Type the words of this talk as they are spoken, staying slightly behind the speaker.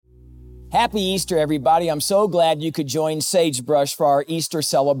Happy Easter, everybody. I'm so glad you could join Sagebrush for our Easter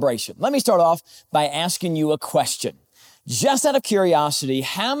celebration. Let me start off by asking you a question. Just out of curiosity,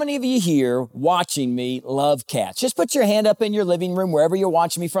 how many of you here watching me love cats? Just put your hand up in your living room, wherever you're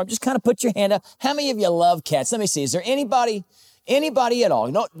watching me from. Just kind of put your hand up. How many of you love cats? Let me see. Is there anybody at all?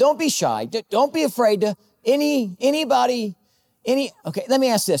 No, don't be shy. Don't be afraid to. Okay, let me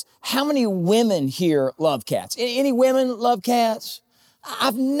ask this. How many women here love cats? Any women love cats?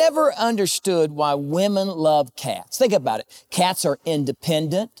 I've never understood why women love cats. Think about it. Cats are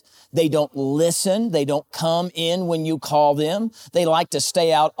independent. They don't listen. They don't come in when you call them. They like to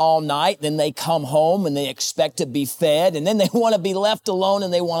stay out all night. Then they come home and they expect to be fed. And then they want to be left alone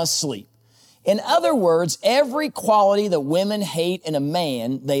and they want to sleep. In other words, every quality that women hate in a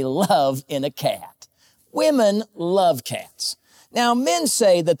man, they love in a cat. Women love cats. Now, men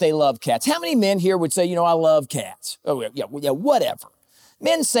say that they love cats. How many men here would say, I love cats? Oh, yeah, whatever.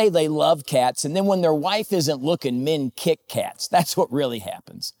 Men say they love cats, and then when their wife isn't looking, men kick cats. That's what really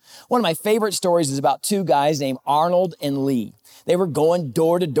happens. One of my favorite stories is about two guys named Arnold and Lee. They were going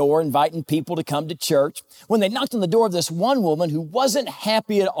door to door, inviting people to come to church, when they knocked on the door of this one woman who wasn't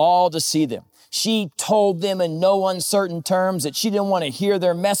happy at all to see them. She told them in no uncertain terms that she didn't want to hear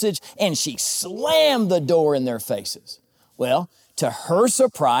their message, and she slammed the door in their faces. Well, to her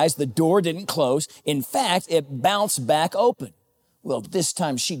surprise, the door didn't close. In fact, it bounced back open. Well, this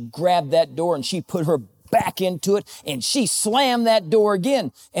time she grabbed that door and she put her back into it and she slammed that door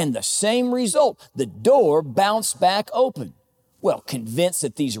again. And the same result, the door bounced back open. Well, convinced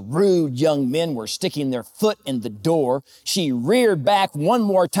that these rude young men were sticking their foot in the door, she reared back one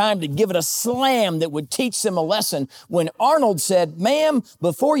more time to give it a slam that would teach them a lesson when Arnold said, "Ma'am,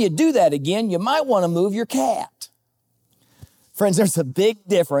 before you do that again, you might want to move your cat." Friends, there's a big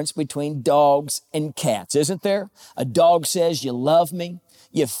difference between dogs and cats, isn't there? A dog says, "You love me,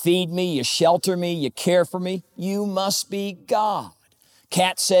 you feed me, you shelter me, you care for me. You must be God."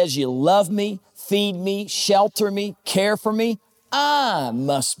 Cat says, "You love me, feed me, shelter me, care for me. I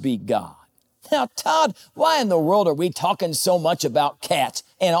must be God." Now, Todd, why in the world are we talking so much about cats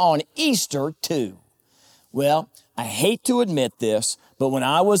and on Easter too? Well, I hate to admit this, but when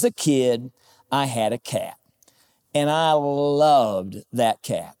I was a kid, I had a cat. And I loved that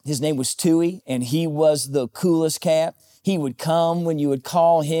cat. His name was Tui, and he was the coolest cat. He would come when you would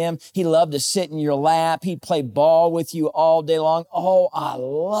call him. He loved to sit in your lap. He'd play ball with you all day long. Oh, I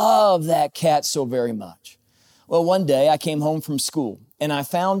love that cat so very much. Well, one day I came home from school, and I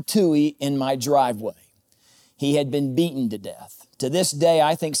found Tui in my driveway. He had been beaten to death. To this day,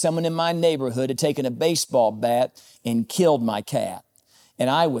 I think someone in my neighborhood had taken a baseball bat and killed my cat. And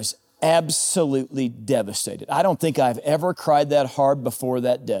I was absolutely devastated. I don't think I've ever cried that hard before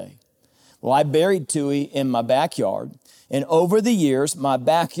that day. Well, I buried Tui in my backyard, and over the years, my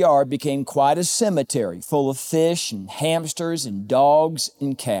backyard became quite a cemetery full of fish and hamsters and dogs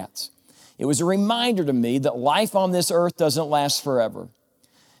and cats. It was a reminder to me that life on this earth doesn't last forever.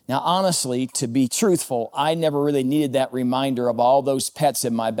 Now, honestly, to be truthful, I never really needed that reminder of all those pets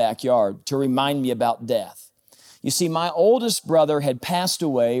in my backyard to remind me about death. You see, my oldest brother had passed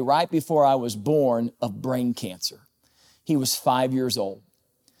away right before I was born of brain cancer. He was 5 years old.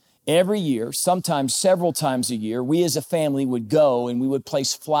 Every year, sometimes several times a year, we as a family would go and we would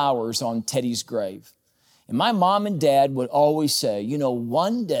place flowers on Teddy's grave. And my mom and dad would always say,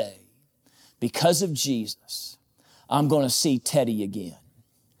 one day, because of Jesus, I'm going to see Teddy again.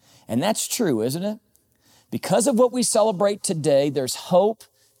 And that's true, isn't it? Because of what we celebrate today, there's hope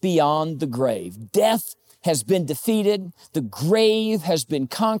beyond the grave. Death has been defeated, the grave has been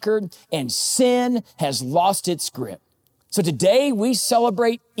conquered, and sin has lost its grip. So today we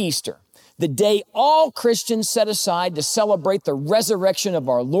celebrate Easter, the day all Christians set aside to celebrate the resurrection of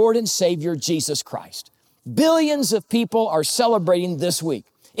our Lord and Savior, Jesus Christ. Billions of people are celebrating this week.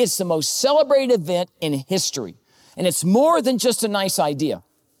 It's the most celebrated event in history, and it's more than just a nice idea.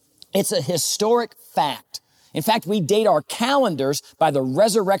 It's a historic fact. In fact, we date our calendars by the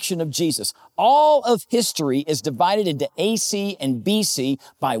resurrection of Jesus. All of history is divided into AC and BC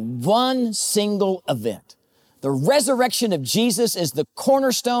by one single event. The resurrection of Jesus is the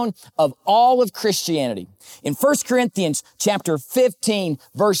cornerstone of all of Christianity. In 1 Corinthians chapter 15,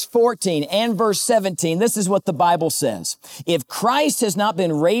 verse 14 and verse 17, this is what the Bible says. If Christ has not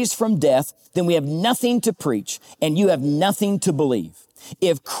been raised from death, then we have nothing to preach, and you have nothing to believe.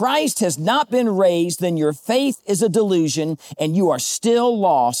 If Christ has not been raised, then your faith is a delusion and you are still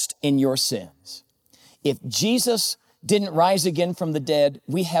lost in your sins. If Jesus didn't rise again from the dead,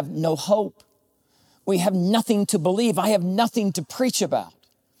 we have no hope. We have nothing to believe. I have nothing to preach about.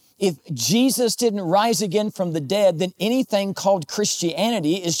 If Jesus didn't rise again from the dead, then anything called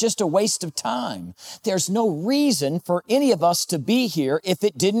Christianity is just a waste of time. There's no reason for any of us to be here if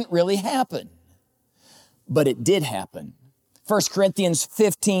it didn't really happen. But it did happen. 1 Corinthians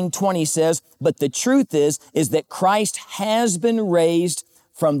 15:20 says, but the truth is that Christ has been raised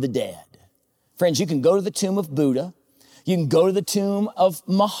from the dead. Friends, you can go to the tomb of Buddha, you can go to the tomb of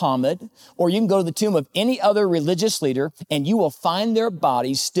Muhammad, or you can go to the tomb of any other religious leader, and you will find their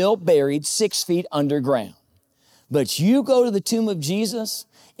bodies still buried 6 feet underground. But you go to the tomb of Jesus,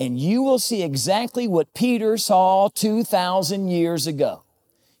 and you will see exactly what Peter saw 2,000 years ago.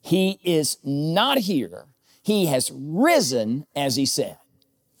 He is not here. He has risen, as he said.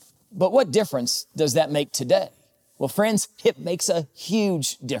 But what difference does that make today? Well, friends, it makes a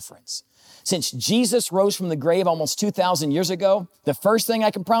huge difference. Since Jesus rose from the grave almost 2,000 years ago, the first thing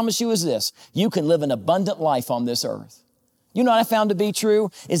I can promise you is this: you can live an abundant life on this earth. You know what I found to be true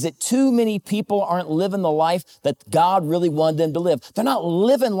is that too many people aren't living the life that God really wanted them to live. They're not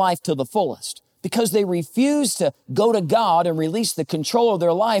living life to the fullest because they refuse to go to God and release the control of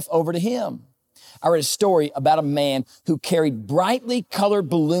their life over to Him. I read a story about a man who carried brightly colored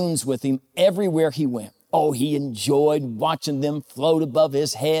balloons with him everywhere he went. Oh, he enjoyed watching them float above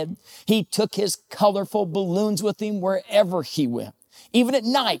his head. He took his colorful balloons with him wherever he went. Even at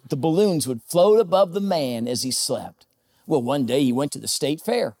night, the balloons would float above the man as he slept. Well, one day he went to the state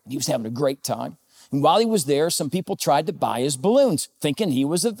fair. He was having a great time. And while he was there, some people tried to buy his balloons, thinking he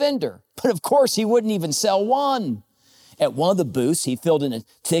was a vendor. But of course, he wouldn't even sell one. At one of the booths, he filled in a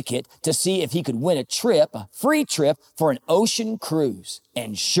ticket to see if he could win a free trip for an ocean cruise.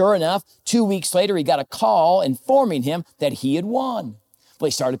 And sure enough, 2 weeks later, he got a call informing him that he had won. Well,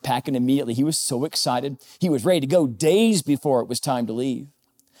 he started packing immediately. He was so excited. He was ready to go days before it was time to leave.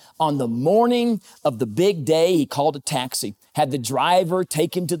 On the morning of the big day, he called a taxi, had the driver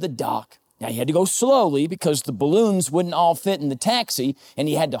take him to the dock. Now, he had to go slowly because the balloons wouldn't all fit in the taxi, and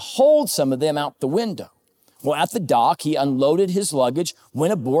he had to hold some of them out the window. Well, at the dock, he unloaded his luggage,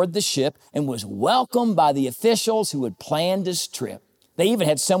 went aboard the ship, and was welcomed by the officials who had planned his trip. They even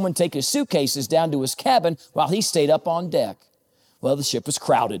had someone take his suitcases down to his cabin while he stayed up on deck. Well, the ship was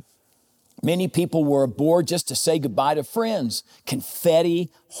crowded. Many people were aboard just to say goodbye to friends.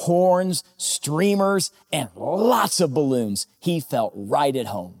 Confetti, horns, streamers, and lots of balloons. He felt right at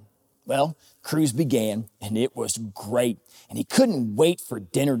home. Well, cruise began, and it was great, and he couldn't wait for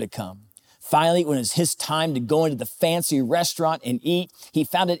dinner to come. Finally, when it was his time to go into the fancy restaurant and eat, he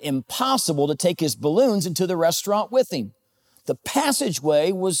found it impossible to take his balloons into the restaurant with him. The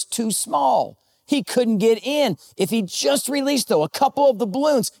passageway was too small. He couldn't get in. If he just released, though, a couple of the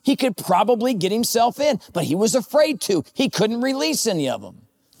balloons, he could probably get himself in, but he was afraid to. He couldn't release any of them.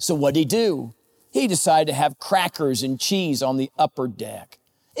 So what'd he do? He decided to have crackers and cheese on the upper deck.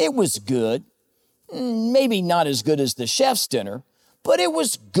 It was good. Maybe not as good as the chef's dinner, but it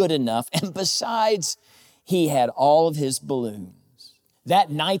was good enough. And besides, he had all of his balloons.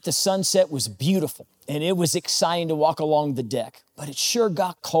 That night, the sunset was beautiful, and it was exciting to walk along the deck. But it sure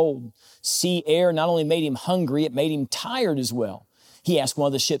got cold. Sea air not only made him hungry, it made him tired as well. He asked one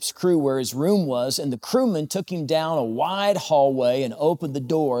of the ship's crew where his room was, and the crewman took him down a wide hallway and opened the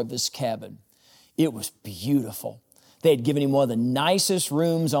door of his cabin. It was beautiful. They had given him one of the nicest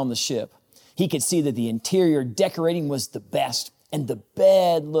rooms on the ship. He could see that the interior decorating was the best, and the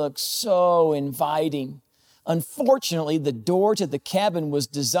bed looked so inviting. Unfortunately, the door to the cabin was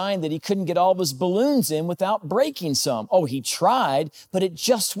designed that he couldn't get all of his balloons in without breaking some. Oh, he tried, but it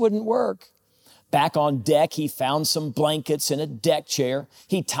just wouldn't work. Back on deck, he found some blankets and a deck chair.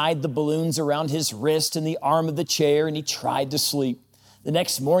 He tied the balloons around his wrist and the arm of the chair, and he tried to sleep. The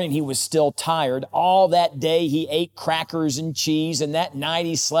next morning, he was still tired. All that day, he ate crackers and cheese, and that night,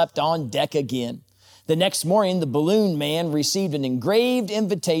 he slept on deck again. The next morning, the balloon man received an engraved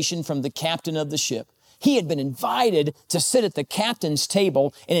invitation from the captain of the ship. He had been invited to sit at the captain's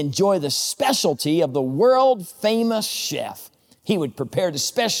table and enjoy the specialty of the world-famous chef. He would prepared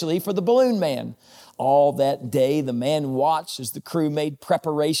especially for the balloon man. All that day, the man watched as the crew made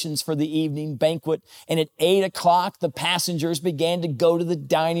preparations for the evening banquet, and at 8 o'clock, the passengers began to go to the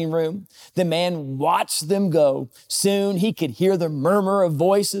dining room. The man watched them go. Soon, he could hear the murmur of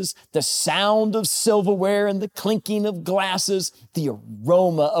voices, the sound of silverware, and the clinking of glasses. The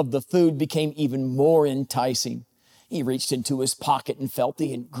aroma of the food became even more enticing. He reached into his pocket and felt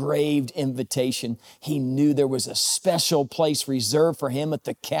the engraved invitation. He knew there was a special place reserved for him at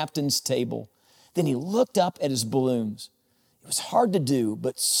the captain's table. Then he looked up at his balloons. It was hard to do,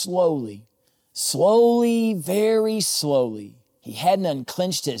 but slowly, very slowly, he hadn't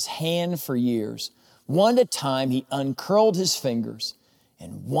unclenched his hand for years. One at a time, he uncurled his fingers,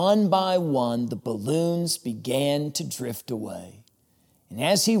 And one by one, the balloons began to drift away. And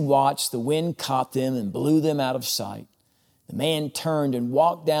as he watched, the wind caught them and blew them out of sight. The man turned and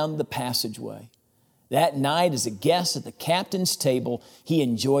walked down the passageway. That night, as a guest at the captain's table, he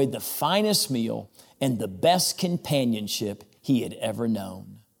enjoyed the finest meal and the best companionship he had ever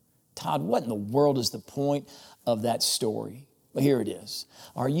known. Todd, what in the world is the point of that story? Well, here it is.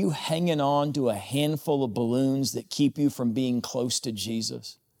 Are you hanging on to a handful of balloons that keep you from being close to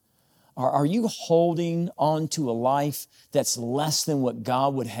Jesus? Are you holding on to a life that's less than what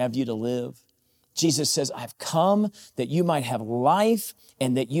God would have you to live? Jesus says, I've come that you might have life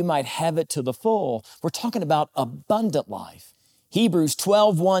and that you might have it to the full. We're talking about abundant life. Hebrews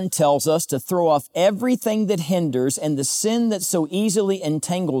 12:1 tells us to throw off everything that hinders and the sin that so easily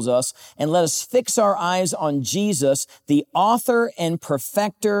entangles us, and let us fix our eyes on Jesus, the author and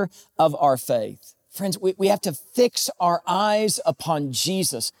perfecter of our faith. Friends, we have to fix our eyes upon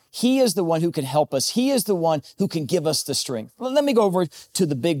Jesus. He is the one who can help us. He is the one who can give us the strength. Let me go over to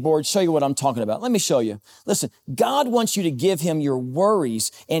the big board, show you what I'm talking about. Let me show you. Listen, God wants you to give Him your worries,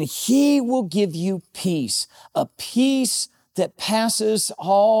 and He will give you peace, a peace that passes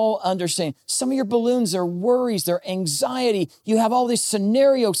all understanding. Some of your balloons are worries, they're anxiety. You have all this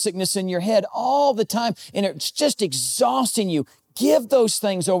scenario sickness in your head all the time, and it's just exhausting you. Give those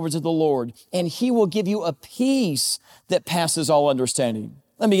things over to the Lord, and He will give you a peace that passes all understanding.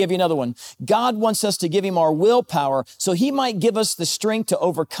 Let me give you another one. God wants us to give Him our willpower so He might give us the strength to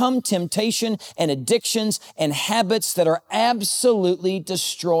overcome temptation and addictions and habits that are absolutely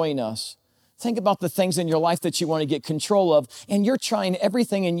destroying us. Think about the things in your life that you want to get control of, and you're trying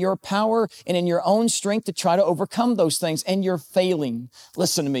everything in your power and in your own strength to try to overcome those things, and you're failing.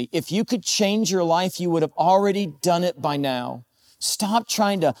 Listen to me. If you could change your life, you would have already done it by now. Stop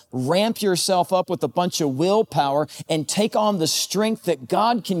trying to ramp yourself up with a bunch of willpower and take on the strength that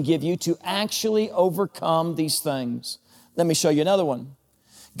God can give you to actually overcome these things. Let me show you another one.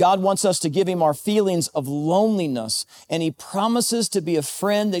 God wants us to give Him our feelings of loneliness, and He promises to be a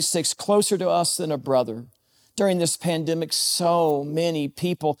friend that sticks closer to us than a brother. During this pandemic, so many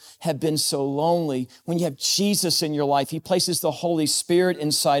people have been so lonely. When you have Jesus in your life, He places the Holy Spirit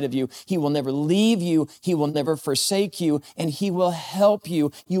inside of you. He will never leave you. He will never forsake you, and He will help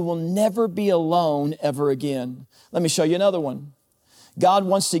you. You will never be alone ever again. Let me show you another one. God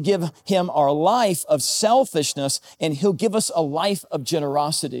wants to give Him our life of selfishness, and He'll give us a life of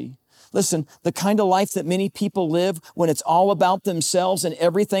generosity. Listen, the kind of life that many people live when it's all about themselves and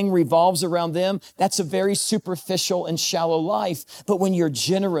everything revolves around them, that's a very superficial and shallow life. But when you're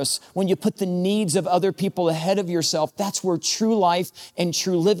generous, when you put the needs of other people ahead of yourself, that's where true life and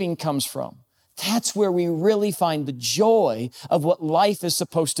true living comes from. That's where we really find the joy of what life is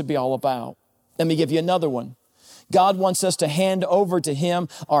supposed to be all about. Let me give you another one. God wants us to hand over to Him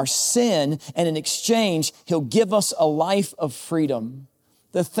our sin, and in exchange, He'll give us a life of freedom.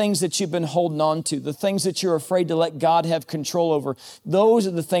 The things that you've been holding on to, the things that you're afraid to let God have control over, those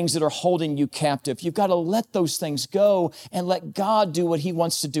are the things that are holding you captive. You've got to let those things go and let God do what He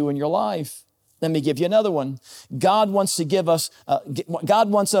wants to do in your life. Let me give you another one. God wants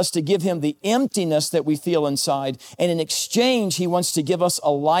us to give Him the emptiness that we feel inside, and in exchange, He wants to give us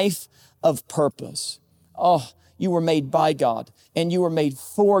a life of purpose. Oh, you were made by God, and you were made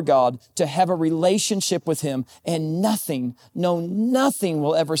for God to have a relationship with Him, and nothing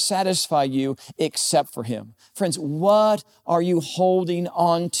will ever satisfy you except for Him. Friends, what are you holding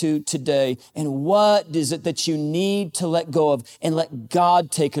on to today, and what is it that you need to let go of and let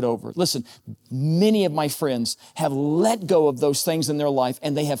God take it over? Listen, many of my friends have let go of those things in their life,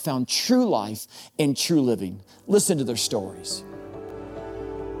 and they have found true life and true living. Listen to their stories.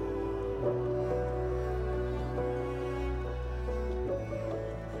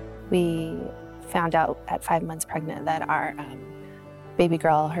 We found out at 5 months pregnant that our baby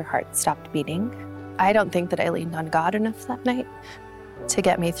girl, her heart stopped beating. I don't think that I leaned on God enough that night to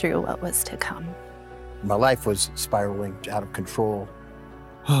get me through what was to come. My life was spiraling out of control.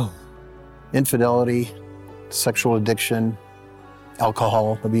 Infidelity, sexual addiction,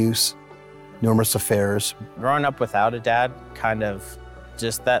 alcohol abuse, numerous affairs. Growing up without a dad, kind of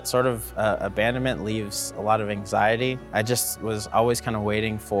just that sort of abandonment leaves a lot of anxiety. I just was always kind of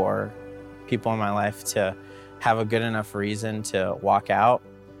waiting for people in my life to have a good enough reason to walk out.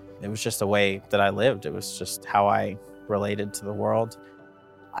 It was just a way that I lived. It was just how I related to the world.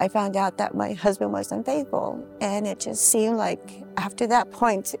 I found out that my husband was unfaithful, and it just seemed like after that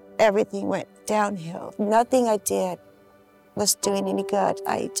point, everything went downhill. Nothing I did was doing any good.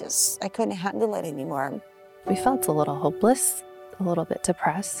 I couldn't handle it anymore. We felt a little hopeless, a little bit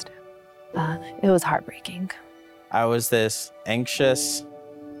depressed. It was heartbreaking. I was this anxious,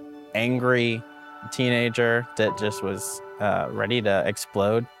 angry teenager that just was ready to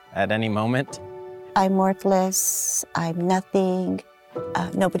explode at any moment. I'm worthless. I'm nothing.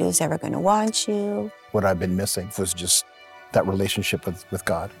 Nobody was ever going to want you. What I've been missing was just that relationship with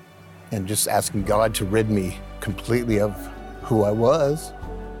God, and just asking God to rid me completely of who I was.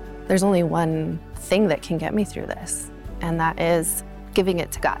 There's only one thing that can get me through this, and that is giving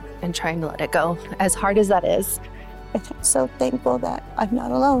it to God and trying to let it go, as hard as that is. And I'm so thankful that I'm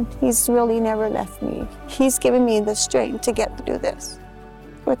not alone. He's really never left me. He's given me the strength to get through this.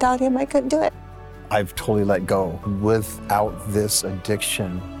 Without him, I couldn't do it. I've totally let go. Without this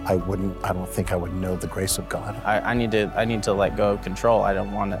addiction, I don't think I would know the grace of God. I need to let go of control. I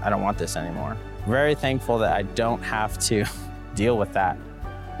don't want this anymore. Very thankful that I don't have to deal with that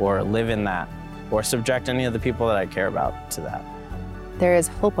or live in that or subject any of the people that I care about to that. There is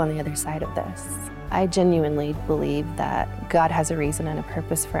hope on the other side of this. I genuinely believe that God has a reason and a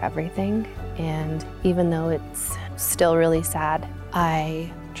purpose for everything. And even though it's still really sad, I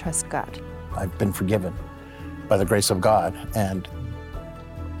trust God. I've been forgiven by the grace of God, and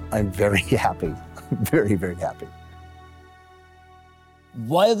I'm very happy, very, very happy.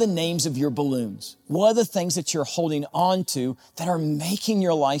 What are the names of your balloons? What are the things that you're holding on to that are making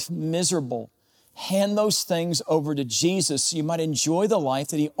your life miserable? Hand those things over to Jesus so you might enjoy the life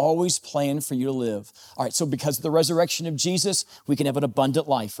that he always planned for you to live. All right, so because of the resurrection of Jesus, we can have an abundant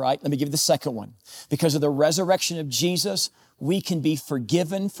life, right? Let me give you the second one. Because of the resurrection of Jesus, we can be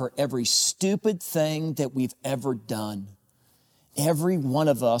forgiven for every stupid thing that we've ever done. Every one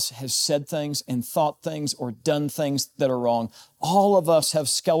of us has said things and thought things or done things that are wrong. All of us have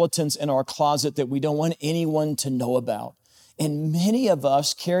skeletons in our closet that we don't want anyone to know about. And many of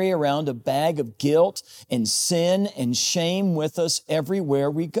us carry around a bag of guilt and sin and shame with us everywhere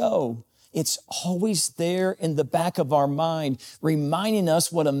we go. It's always there in the back of our mind, reminding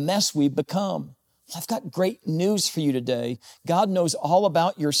us what a mess we've become. I've got great news for you today. God knows all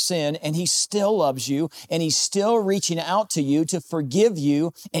about your sin, and he still loves you, and he's still reaching out to you to forgive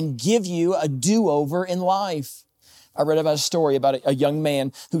you and give you a do-over in life. I read about a story about a young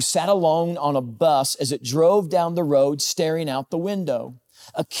man who sat alone on a bus as it drove down the road staring out the window.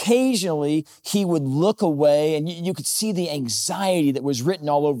 Occasionally, he would look away and you could see the anxiety that was written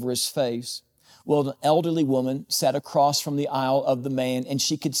all over his face. Well, an elderly woman sat across from the aisle of the man and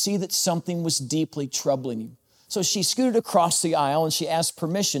she could see that something was deeply troubling him. So she scooted across the aisle and she asked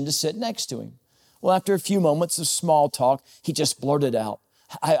permission to sit next to him. Well, after a few moments of small talk, he just blurted out,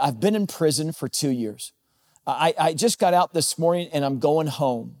 I've been in prison for 2 years. I just got out this morning and I'm going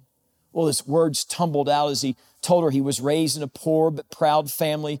home. Well, his words tumbled out as he told her he was raised in a poor but proud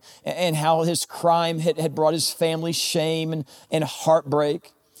family and how his crime had brought his family shame and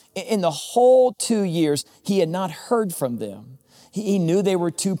heartbreak. In the whole 2 years, he had not heard from them. He knew they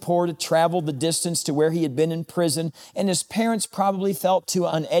were too poor to travel the distance to where he had been in prison, and his parents probably felt too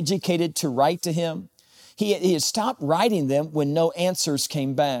uneducated to write to him. He had stopped writing them when no answers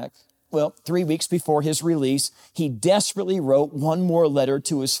came back. Well, 3 weeks before his release, he desperately wrote one more letter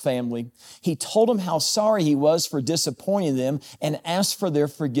to his family. He told them how sorry he was for disappointing them and asked for their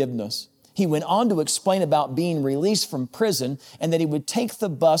forgiveness. He went on to explain about being released from prison and that he would take the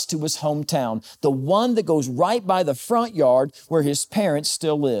bus to his hometown, the one that goes right by the front yard where his parents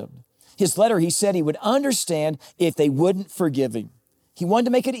still lived. His letter, he said he would understand if they wouldn't forgive him. He wanted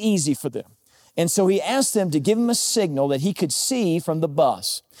to make it easy for them. And so he asked them to give him a signal that he could see from the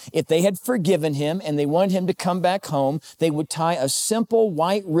bus. If they had forgiven him and they wanted him to come back home, they would tie a simple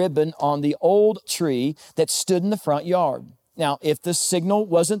white ribbon on the old tree that stood in the front yard. Now, if the signal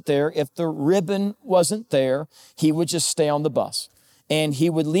wasn't there, if the ribbon wasn't there, he would just stay on the bus and he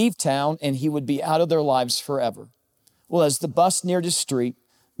would leave town and he would be out of their lives forever. Well, as the bus neared his street,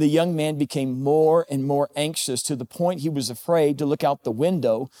 the young man became more and more anxious to the point he was afraid to look out the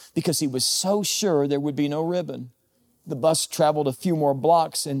window because he was so sure there would be no ribbon. The bus traveled a few more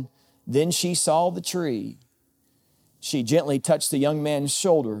blocks and then she saw the tree. She gently touched the young man's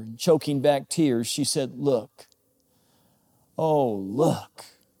shoulder and choking back tears, she said, "Look, oh, look,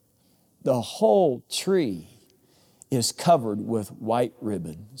 the whole tree is covered with white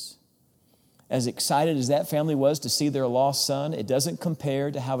ribbons." As excited as that family was to see their lost son, it doesn't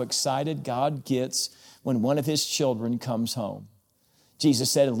compare to how excited God gets when one of his children comes home. Jesus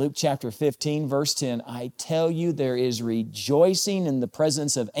said in Luke chapter 15, verse 10, "I tell you, there is rejoicing in the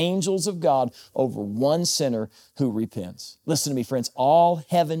presence of angels of God over one sinner who repents." Listen to me, friends. All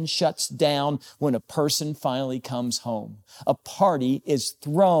heaven shuts down when a person finally comes home. A party is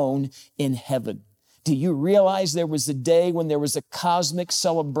thrown in heaven. Do you realize there was a day when there was a cosmic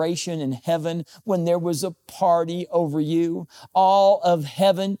celebration in heaven, when there was a party over you? All of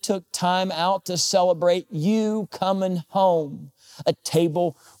heaven took time out to celebrate you coming home. A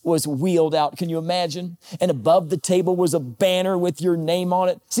table was wheeled out. Can you imagine? And above the table was a banner with your name on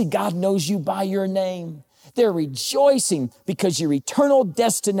it. See, God knows you by your name. They're rejoicing because your eternal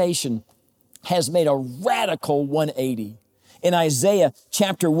destination has made a radical 180. In Isaiah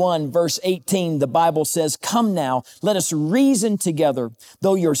chapter 1, verse 18, the Bible says, "Come now, let us reason together.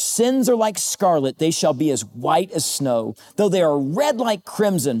 Though your sins are like scarlet, they shall be as white as snow. Though they are red like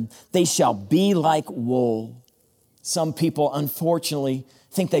crimson, they shall be like wool." Some people, unfortunately,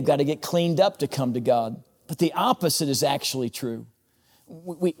 think they've got to get cleaned up to come to God. But the opposite is actually true.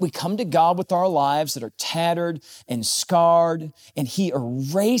 We come to God with our lives that are tattered and scarred, and He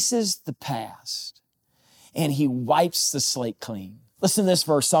erases the past, and He wipes the slate clean. Listen to this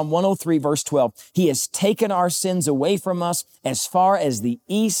verse, Psalm 103, verse 12. "He has taken our sins away from us as far as the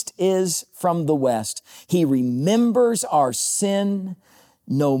east is from the west. He remembers our sin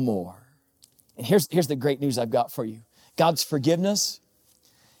no more." And here's the great news I've got for you. God's forgiveness,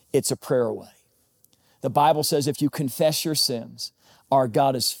 it's a prayer away. The Bible says if you confess your sins, our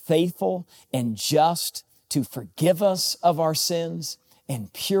God is faithful and just to forgive us of our sins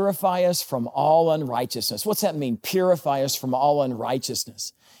and purify us from all unrighteousness. What's that mean? Purify us from all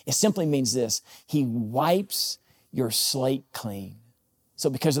unrighteousness. It simply means this: He wipes your slate clean. So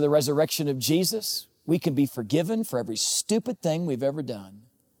because of the resurrection of Jesus, we can be forgiven for every stupid thing we've ever done.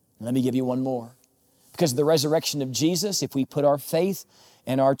 Let me give you one more. Because of the resurrection of Jesus, if we put our faith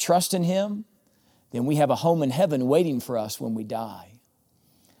and our trust in Him, then we have a home in heaven waiting for us when we die.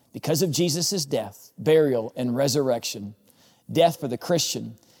 Because of Jesus' death, burial, and resurrection, death for the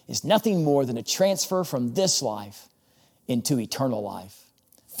Christian is nothing more than a transfer from this life into eternal life.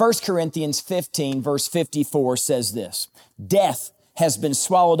 1 Corinthians 15, verse 54 says this: "Death has been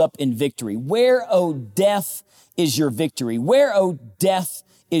swallowed up in victory. Where, O death, is your victory? Where, O death,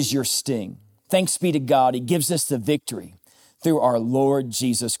 is your sting?" Thanks be to God, He gives us the victory through our Lord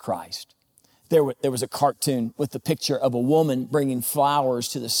Jesus Christ. There was a cartoon with the picture of a woman bringing flowers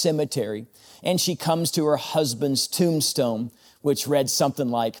to the cemetery, and she comes to her husband's tombstone, which read something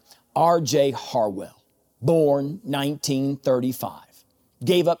like, "R.J. Harwell, born 1935,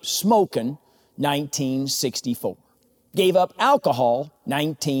 gave up smoking 1964, gave up alcohol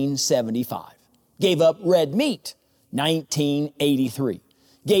 1975, gave up red meat 1983,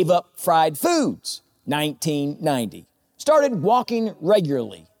 gave up fried foods 1990, started walking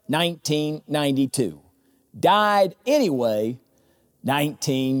regularly 1992, died anyway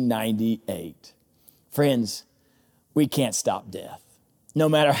 1998. Friends, we can't stop death, no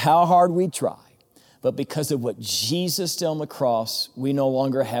matter how hard we try. But because of what Jesus did on the cross, we no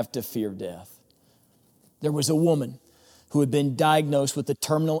longer have to fear death. There was a woman who had been diagnosed with a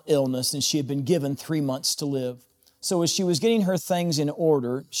terminal illness, and she had been given 3 months to live. So as she was getting her things in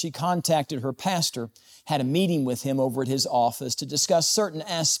order, she contacted her pastor, had a meeting with him over at his office to discuss certain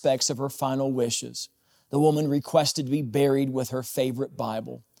aspects of her final wishes. The woman requested to be buried with her favorite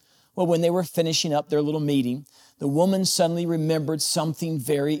Bible. Well, when they were finishing up their little meeting, the woman suddenly remembered something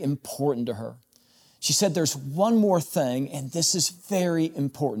very important to her. She said, "There's one more thing, and this is very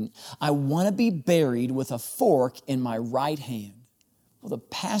important. I want to be buried with a fork in my right hand." Well, the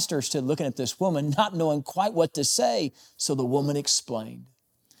pastor stood looking at this woman, not knowing quite what to say, so the woman explained.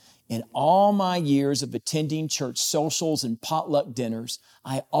 "In all my years of attending church socials and potluck dinners,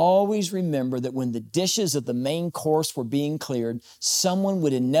 I always remember that when the dishes of the main course were being cleared, someone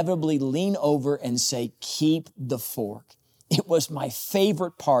would inevitably lean over and say, 'Keep the fork.' It was my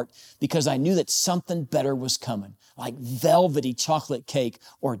favorite part because I knew that something better was coming, like velvety chocolate cake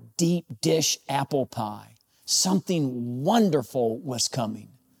or deep dish apple pie. Something wonderful was coming.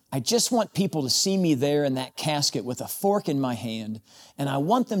 I just want people to see me there in that casket with a fork in my hand, and I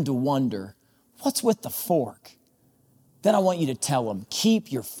want them to wonder, what's with the fork? Then I want you to tell them,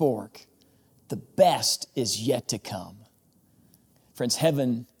 keep your fork. The best is yet to come." Friends,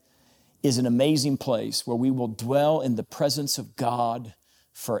 heaven is an amazing place where we will dwell in the presence of God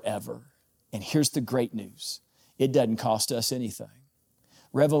forever. And here's the great news. It doesn't cost us anything.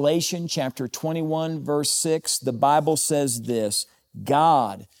 Revelation chapter 21, verse 6, the Bible says this: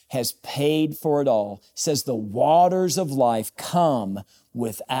 God has paid for it all. It says the waters of life come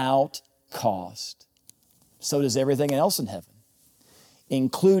without cost. So does everything else in heaven,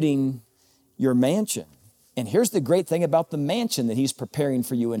 including your mansion. And here's the great thing about the mansion that He's preparing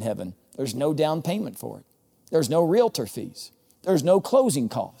for you in heaven. There's no down payment for it. There's no realtor fees. There's no closing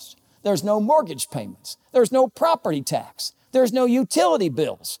costs. There's no mortgage payments. There's no property tax. There's no utility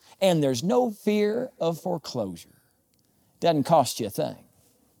bills. And there's no fear of foreclosure. Doesn't cost you a thing.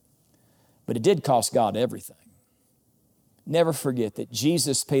 But it did cost God everything. Never forget that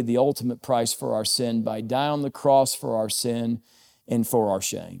Jesus paid the ultimate price for our sin by dying on the cross for our sin and for our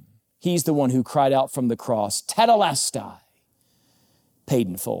shame. He's the one who cried out from the cross, Tetelestai, paid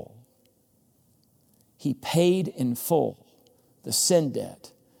in full. He paid in full the sin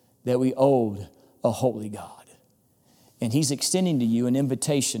debt that we owed a holy God. And He's extending to you an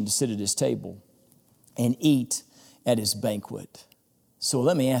invitation to sit at His table and eat at His banquet. So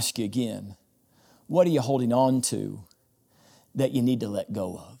let me ask you again, what are you holding on to that you need to let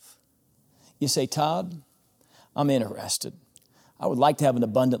go of? You say, Todd, I'm interested. I would like to have an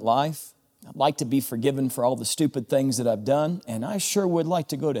abundant life. I'd like to be forgiven for all the stupid things that I've done, and I sure would like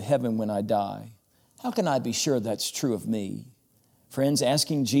to go to heaven when I die. How can I be sure that's true of me? Friends,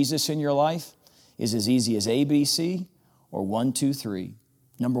 asking Jesus in your life is as easy as A, B, C, or 1, 2, 3.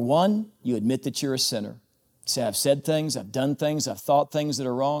 Number 1, you admit that you're a sinner. You say, I've said things, I've done things, I've thought things that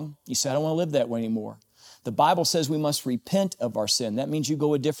are wrong. You say, I don't want to live that way anymore. The Bible says we must repent of our sin. That means you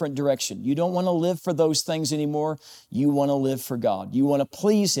go a different direction. You don't want to live for those things anymore. You want to live for God. You want to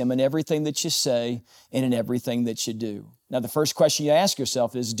please Him in everything that you say and in everything that you do. Now, the first question you ask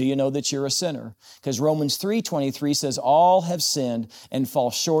yourself is, do you know that you're a sinner? Because Romans 3:23 says, all have sinned and fall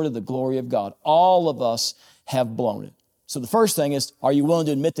short of the glory of God. All of us have blown it. So the first thing is, are you willing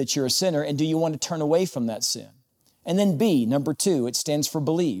to admit that you're a sinner, and do you want to turn away from that sin? And then B, number 2, it stands for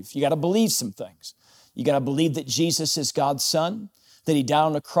believe. You got to believe some things. You got to believe that Jesus is God's Son, that He died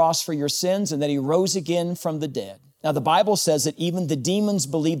on the cross for your sins, and that He rose again from the dead. Now, the Bible says that even the demons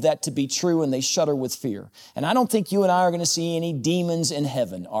believe that to be true, and they shudder with fear. And I don't think you and I are going to see any demons in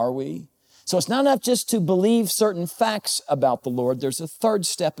heaven, are we? So it's not enough just to believe certain facts about the Lord. There's a third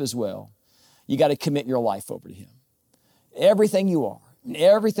step as well. You got to commit your life over to Him. Everything you are, and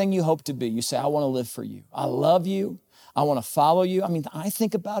everything you hope to be, you say, I want to live for You. I love You. I want to follow You. I mean, I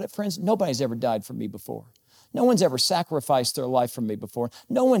think about it, friends. Nobody's ever died for me before. No one's ever sacrificed their life for me before.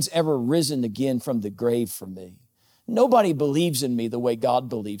 No one's ever risen again from the grave for me. Nobody believes in me the way God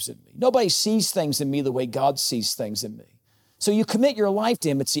believes in me. Nobody sees things in me the way God sees things in me. So you commit your life to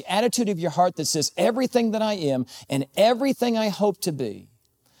Him. It's the attitude of your heart that says, everything that I am and everything I hope to be,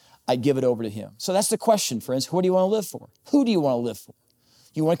 I give it over to Him. So that's the question, friends. What do you want to live for? Who do you want to live for?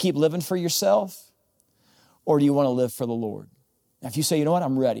 You want to keep living for yourself? Or do you want to live for the Lord? Now, if you say, you know what,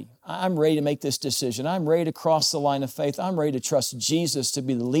 I'm ready. I'm ready to make this decision. I'm ready to cross the line of faith. I'm ready to trust Jesus to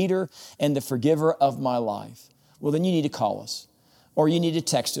be the leader and the forgiver of my life. Well, then you need to call us. Or you need to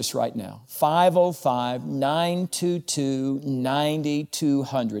text us right now,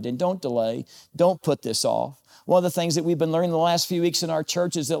 505-922-9200. And don't delay. Don't put this off. One of the things that we've been learning the last few weeks in our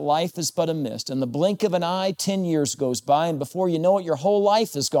church is that life is but a mist. In the blink of an eye, 10 years goes by, and before you know it, your whole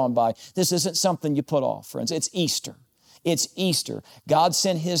life has gone by. This isn't something you put off, friends. It's Easter. It's Easter. God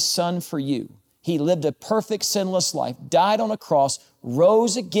sent His Son for you. He lived a perfect, sinless life, died on a cross,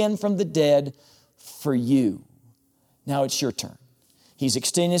 rose again from the dead for you. Now it's your turn. He's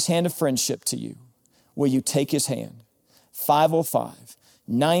extending His hand of friendship to you. Will you take His hand?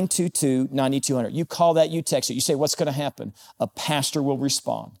 505-922-9200. You call that, you text it. You say, what's going to happen? A pastor will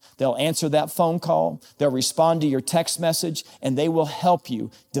respond. They'll answer that phone call. They'll respond to your text message, and they will help you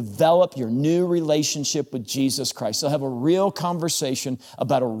develop your new relationship with Jesus Christ. They'll have a real conversation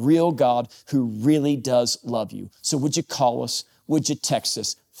about a real God who really does love you. So would you call us? Would you text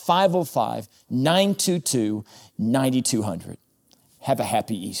us? 505-922-9200. Have a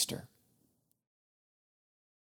happy Easter.